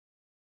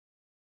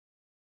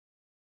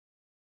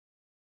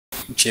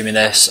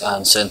Jimenez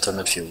and centre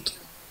midfield.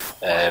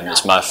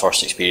 It's my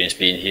first experience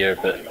being here,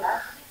 but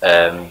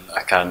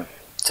I can't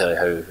tell you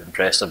how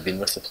impressed I've been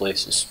with the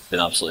place. It's been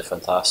absolutely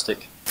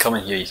fantastic.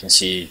 Coming here, you can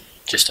see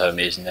just how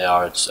amazing they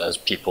are as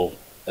people,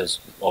 as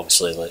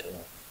obviously like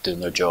doing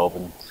their job,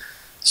 and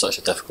such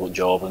a difficult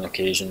job on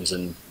occasions.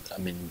 And I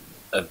mean,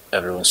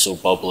 everyone's so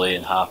bubbly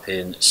and happy,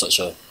 and it's such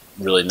a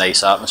really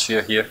nice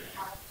atmosphere here.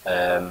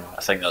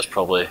 I think that's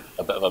probably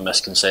a bit of a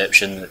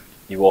misconception.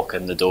 You walk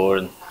in the door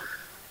and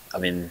I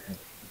mean,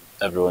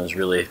 everyone's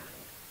really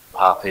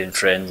happy and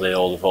friendly,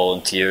 all the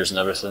volunteers and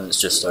everything. It's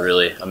just a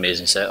really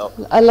amazing setup.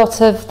 A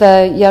lot of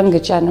the younger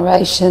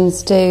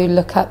generations do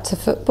look up to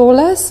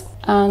footballers,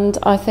 and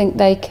I think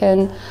they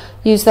can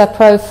use their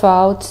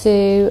profile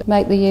to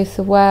make the youth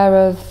aware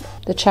of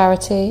the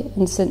charity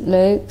in St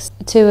Luke's.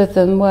 Two of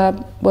them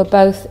were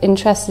both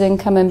interested in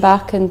coming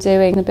back and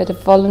doing a bit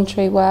of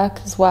voluntary work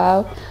as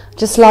well.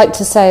 Just like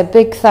to say a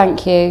big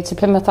thank you to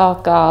Plymouth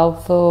Argyle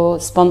for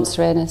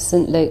sponsoring a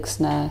St Luke's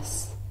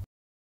nurse.